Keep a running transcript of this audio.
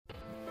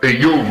Hey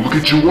yo, look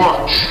at your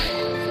watch.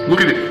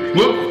 Look at it.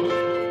 Look.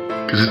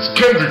 Cause it's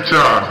Kendrick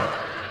time.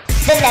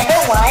 The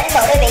 #1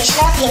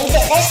 motivational teen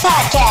fitness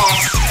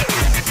podcast.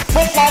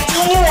 With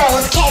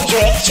 19-year-old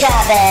Kendrick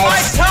Chavez. My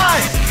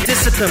time!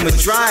 Discipline with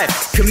drive,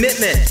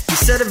 commitment. You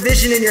set a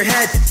vision in your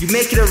head, you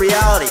make it a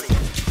reality.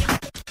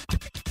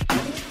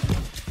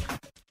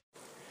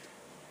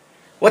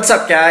 What's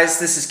up,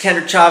 guys? This is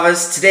Kendrick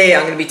Chavez. Today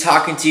I'm going to be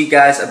talking to you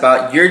guys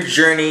about your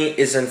journey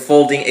is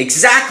unfolding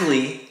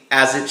exactly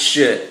as it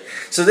should.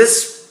 So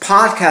this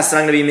podcast that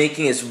I'm going to be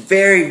making is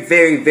very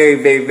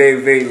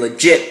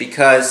legit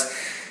because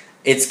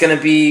it's going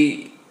to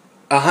be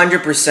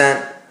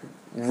 100%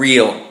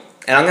 real.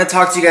 And I'm going to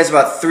talk to you guys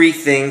about 3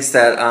 things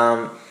that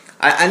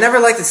I never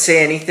like to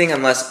say anything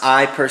unless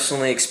I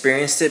personally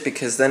experienced it,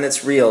 because then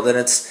it's real. Then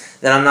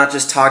I'm not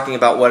just talking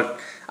about what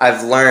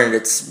I've learned.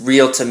 It's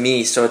real to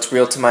me, so it's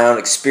real to my own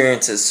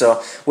experiences.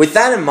 So with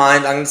that in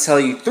mind, I'm going to tell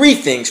you 3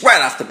 things right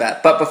off the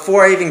bat. But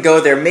before I even go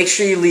there, make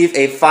sure you leave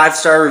a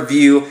 5-star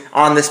review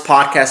on this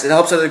podcast. It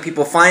helps other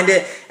people find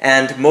it,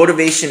 and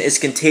motivation is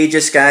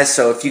contagious, guys.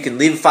 So if you can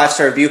leave a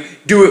 5-star review,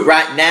 do it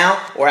right now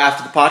or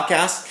after the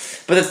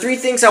podcast. But the 3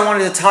 things I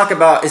wanted to talk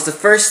about is, the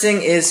first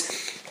thing is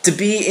to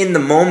be in the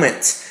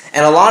moment.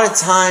 And a lot of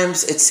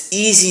times it's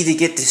easy to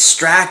get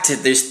distracted.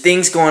 There's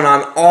things going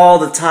on all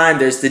the time.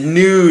 There's the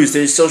news,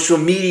 there's social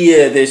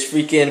media, there's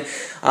freaking,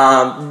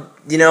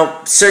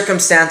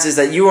 circumstances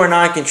that you are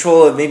not in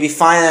control of, maybe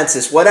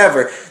finances,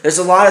 whatever. There's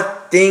a lot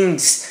of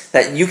things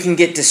that you can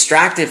get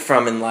distracted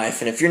from in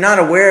life. And if you're not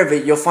aware of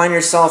it, you'll find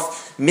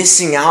yourself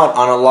missing out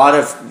on a lot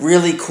of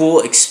really cool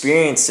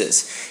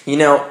experiences. You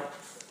know,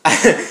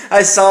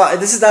 I saw,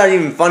 this is not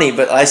even funny,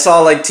 but I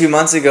saw like 2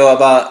 months ago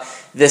about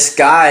this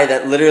guy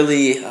that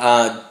literally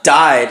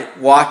died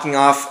walking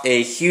off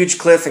a huge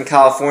cliff in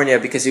California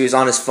because he was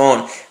on his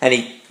phone, and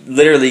he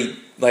literally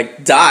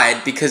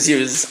died because he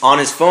was on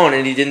his phone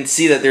and he didn't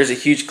see that there's a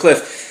huge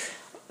cliff.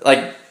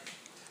 Damn,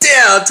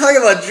 talking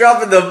about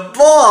dropping the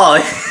ball.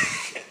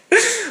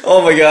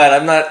 Oh my god,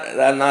 I'm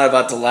not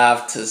about to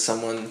laugh to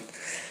someone.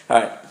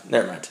 Alright,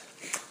 never mind.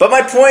 But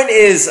my point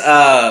is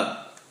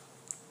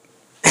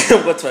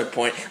what's my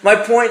point? My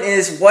point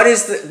is, what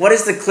is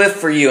the cliff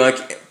for you?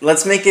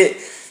 Let's make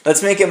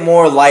it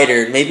more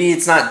lighter. Maybe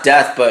it's not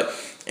death, but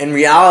in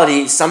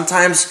reality,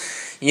 sometimes,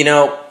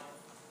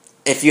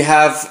 if you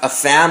have a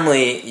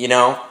family,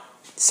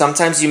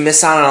 sometimes you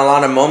miss out on a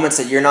lot of moments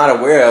that you're not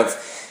aware of.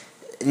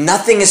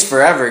 Nothing is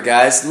forever,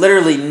 guys.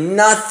 Literally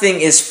nothing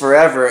is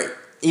forever.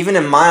 Even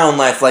in my own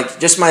life,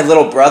 just my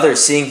little brother,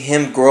 seeing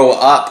him grow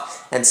up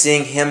and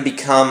seeing him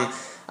become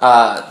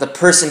the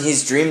person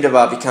he's dreamed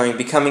about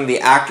becoming the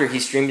actor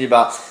he's dreamed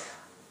about.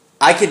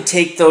 I could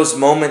take those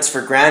moments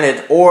for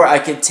granted, or I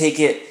could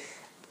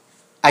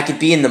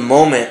be in the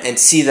moment and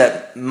see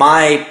that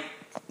my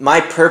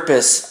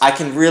purpose, I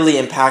can really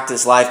impact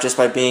his life just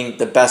by being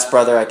the best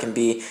brother I can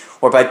be,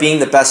 or by being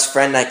the best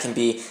friend I can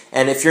be.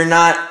 And if you're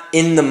not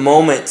in the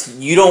moment,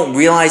 you don't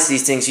realize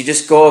these things. You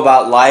just go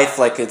about life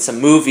like it's a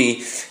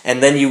movie,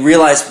 and then you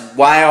realize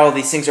why all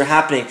these things are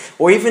happening.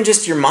 Or even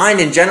just your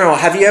mind in general.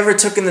 Have you ever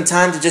taken the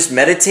time to just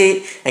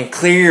meditate and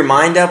clear your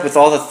mind up with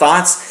all the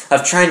thoughts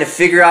of trying to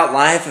figure out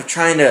life, of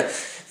trying to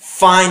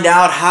find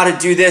out how to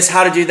do this,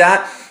 how to do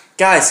that?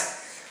 Guys,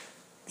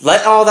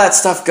 let all that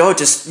stuff go.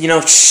 Just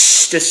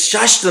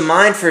shush the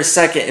mind for a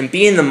second and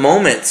be in the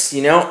moment.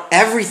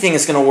 Everything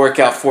is going to work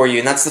out for you.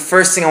 And that's the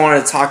first thing I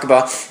wanted to talk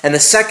about. And the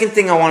second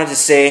thing I wanted to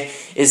say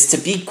is to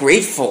be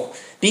grateful.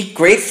 Be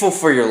grateful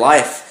for your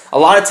life. A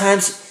lot of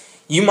times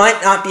you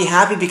might not be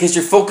happy because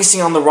you're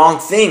focusing on the wrong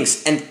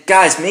things. And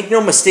guys, make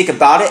no mistake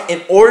about it.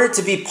 In order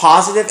to be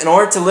positive, in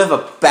order to live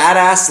a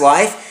badass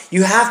life,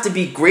 you have to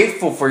be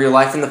grateful for your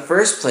life in the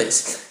first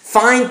place.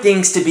 Find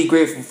things to be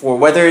grateful for,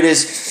 whether it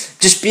is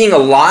just being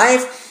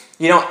alive.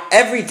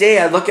 Every day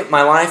I look at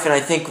my life and I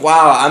think,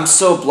 wow, I'm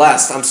so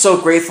blessed. I'm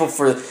so grateful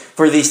for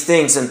these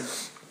things. And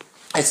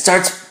it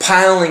starts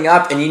piling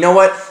up. And you know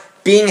what?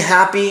 Being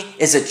happy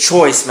is a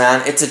choice,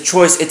 man. It's a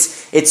choice.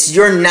 It's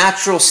your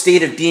natural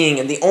state of being.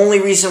 And the only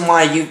reason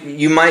why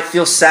you might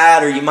feel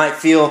sad or you might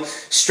feel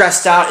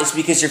stressed out is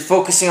because you're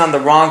focusing on the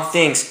wrong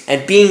things.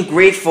 And being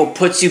grateful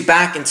puts you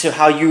back into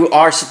how you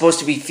are supposed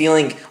to be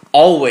feeling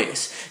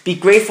always. Be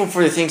grateful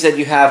for the things that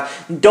you have.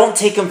 Don't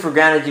take them for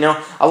granted.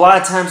 A lot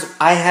of times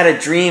I had a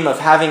dream of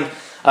having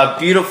a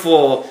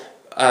beautiful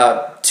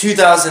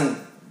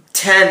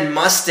 2010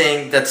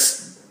 Mustang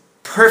that's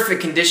perfect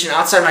condition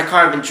outside my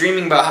car. I've been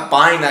dreaming about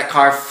buying that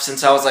car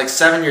since I was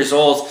 7 years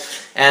old.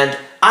 And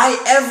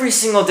every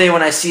single day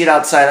when I see it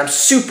outside, I'm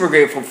super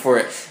grateful for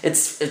it.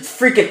 It's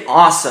freaking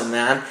awesome,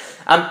 man.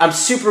 I'm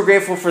super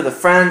grateful for the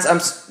friends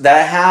that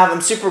I have. I'm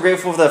super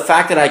grateful for the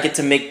fact that I get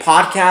to make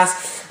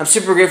podcasts. I'm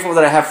super grateful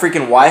that I have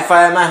freaking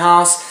Wi-Fi at my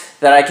house,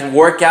 that I can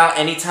work out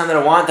anytime that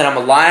I want, that I'm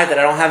alive, that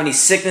I don't have any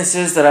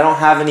sicknesses, that I don't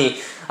have any,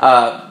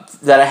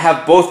 that I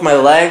have both my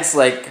legs.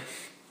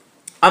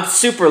 I'm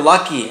super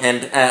lucky.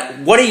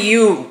 And what are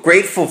you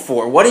grateful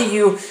for? What are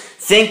you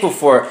thankful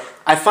for?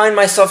 I find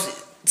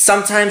myself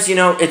sometimes,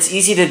 it's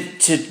easy to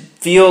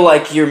feel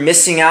like you're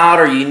missing out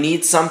or you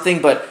need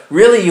something, but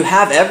really you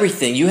have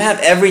everything. You have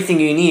everything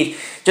you need.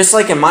 Just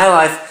like in my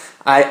life,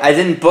 I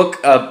didn't book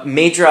a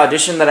major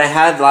audition that I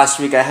had last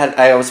week.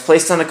 I was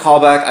placed on a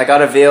callback. I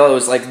got a veil. It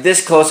was like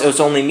this close. It was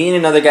only me and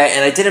another guy,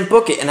 and I didn't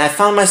book it. And I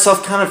found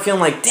myself kind of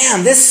feeling like,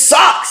 damn, this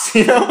sucks.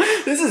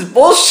 This is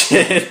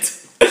bullshit.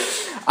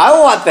 I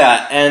want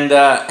that. And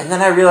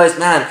then I realized,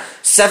 man,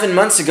 7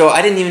 months ago,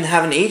 I didn't even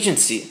have an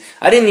agency.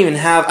 I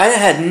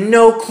had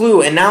no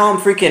clue. And now I'm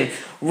freaking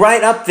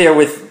right up there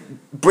with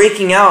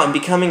breaking out and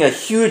becoming a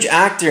huge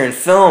actor in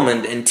film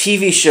and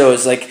TV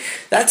shows. Like,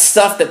 that's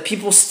stuff that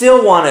people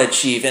still want to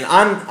achieve, and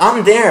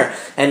I'm there.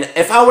 And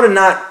if I would have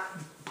not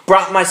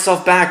brought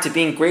myself back to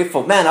being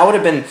grateful, man, I would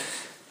have been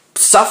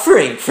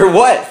suffering for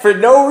what? For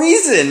no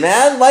reason,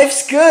 man.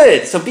 Life's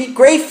good, so be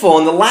grateful.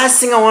 And the last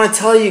thing I want to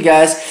tell you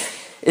guys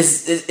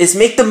is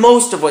make the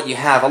most of what you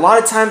have. A lot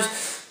of times,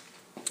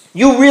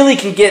 you really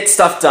can get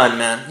stuff done,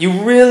 man.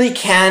 You really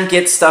can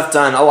get stuff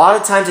done. A lot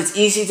of times, it's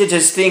easy to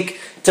just think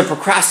to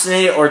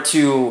procrastinate or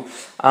to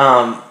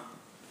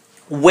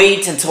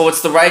wait until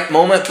it's the right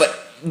moment, but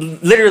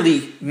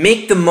literally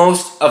make the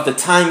most of the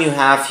time you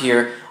have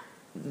here,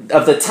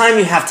 of the time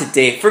you have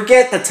today.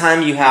 Forget the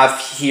time you have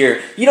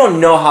here. You don't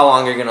know how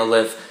long you're going to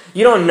live.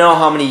 You don't know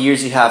how many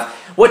years you have.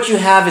 What you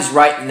have is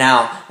right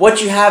now.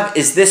 What you have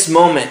is this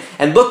moment.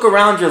 And look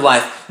around your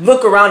life.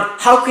 Look around.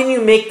 How can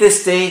you make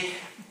this day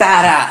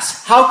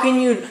badass? How can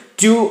you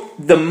do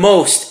the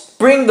most,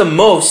 bring the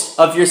most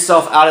of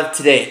yourself out of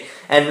today?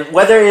 And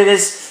whether it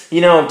is,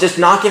 just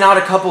knocking out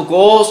a couple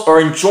goals or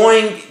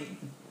enjoying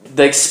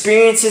the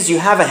experiences you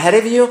have ahead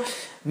of you,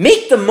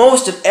 make the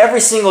most of every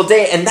single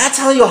day. And that's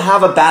how you'll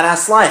have a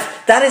badass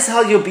life. That is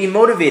how you'll be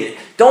motivated.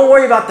 Don't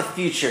worry about the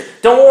future.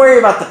 Don't worry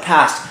about the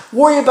past.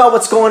 Worry about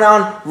what's going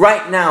on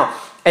right now.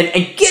 And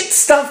get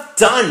stuff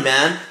done,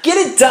 man. Get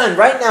it done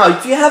right now.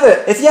 If you have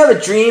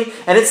a dream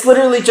and it's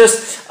literally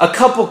just a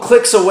couple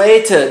clicks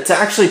away to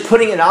actually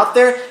putting it out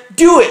there,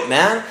 do it,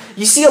 man.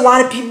 You see a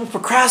lot of people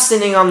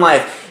procrastinating on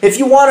life. If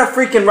you want to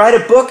freaking write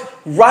a book,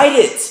 write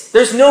it.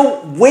 There's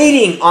no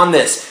waiting on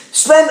this.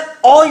 Spend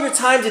all your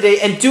time today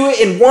and do it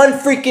in one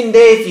freaking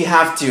day if you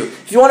have to.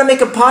 If you want to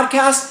make a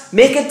podcast,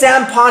 make a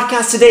damn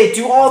podcast today.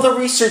 Do all the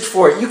research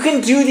for it. You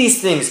can do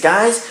these things,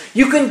 guys.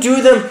 You can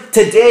do them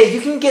today.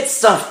 You can get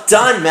stuff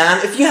done,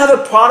 man. If you have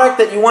a product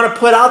that you want to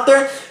put out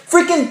there,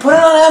 freaking put it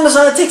on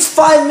Amazon. It takes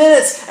 5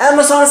 minutes.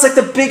 Amazon is like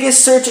the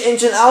biggest search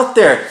engine out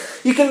there.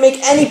 You can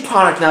make any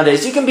product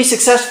nowadays. You can be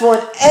successful in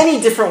any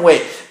different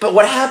way. But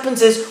what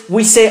happens is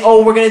we say,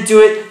 oh, we're going to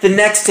do it the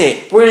next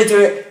day. We're going to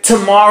do it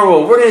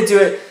tomorrow. We're going to do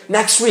it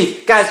next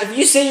week. Guys, if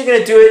you say you're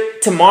going to do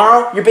it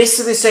tomorrow, you're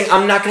basically saying,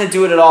 I'm not going to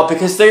do it at all,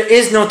 because there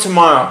is no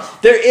tomorrow.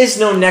 There is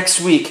no next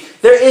week.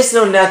 There is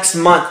no next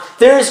month.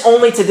 There is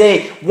only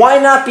today. Why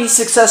not be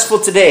successful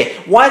today?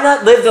 Why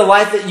not live the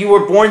life that you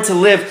were born to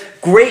live?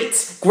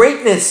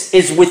 Greatness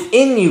is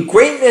within you.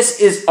 Greatness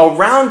is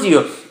around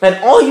you. And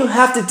all you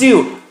have to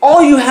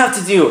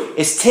do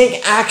is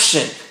take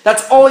action.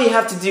 That's all you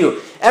have to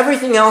do.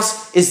 Everything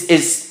else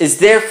is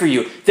there for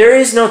you. There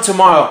is no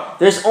tomorrow.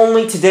 There's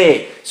only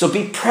today. So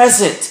be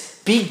present,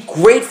 be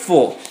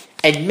grateful,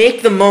 and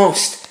make the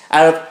most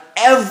out of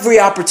every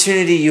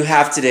opportunity you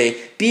have today.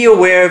 Be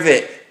aware of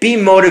it. Be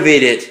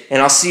motivated.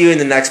 And I'll see you in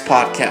the next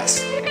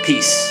podcast.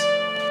 Peace.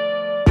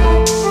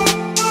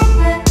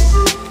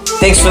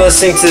 Thanks for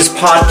listening to this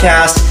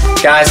podcast.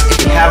 Guys,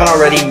 if you haven't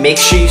already, make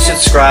sure you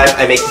subscribe.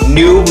 I make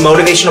new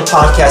motivational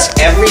podcasts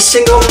every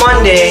single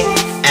Monday.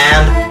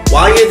 And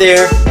while you're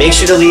there, make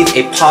sure to leave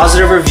a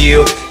positive review.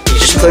 You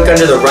just click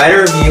under the write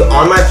a review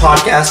on my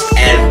podcast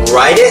and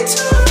write it.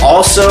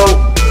 Also,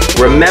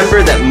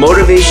 remember that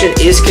motivation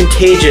is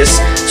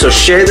contagious. So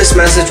share this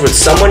message with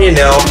someone you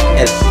know,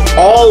 and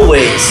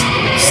always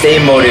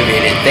stay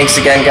motivated. Thanks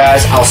again,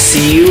 guys. I'll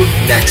see you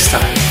next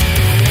time.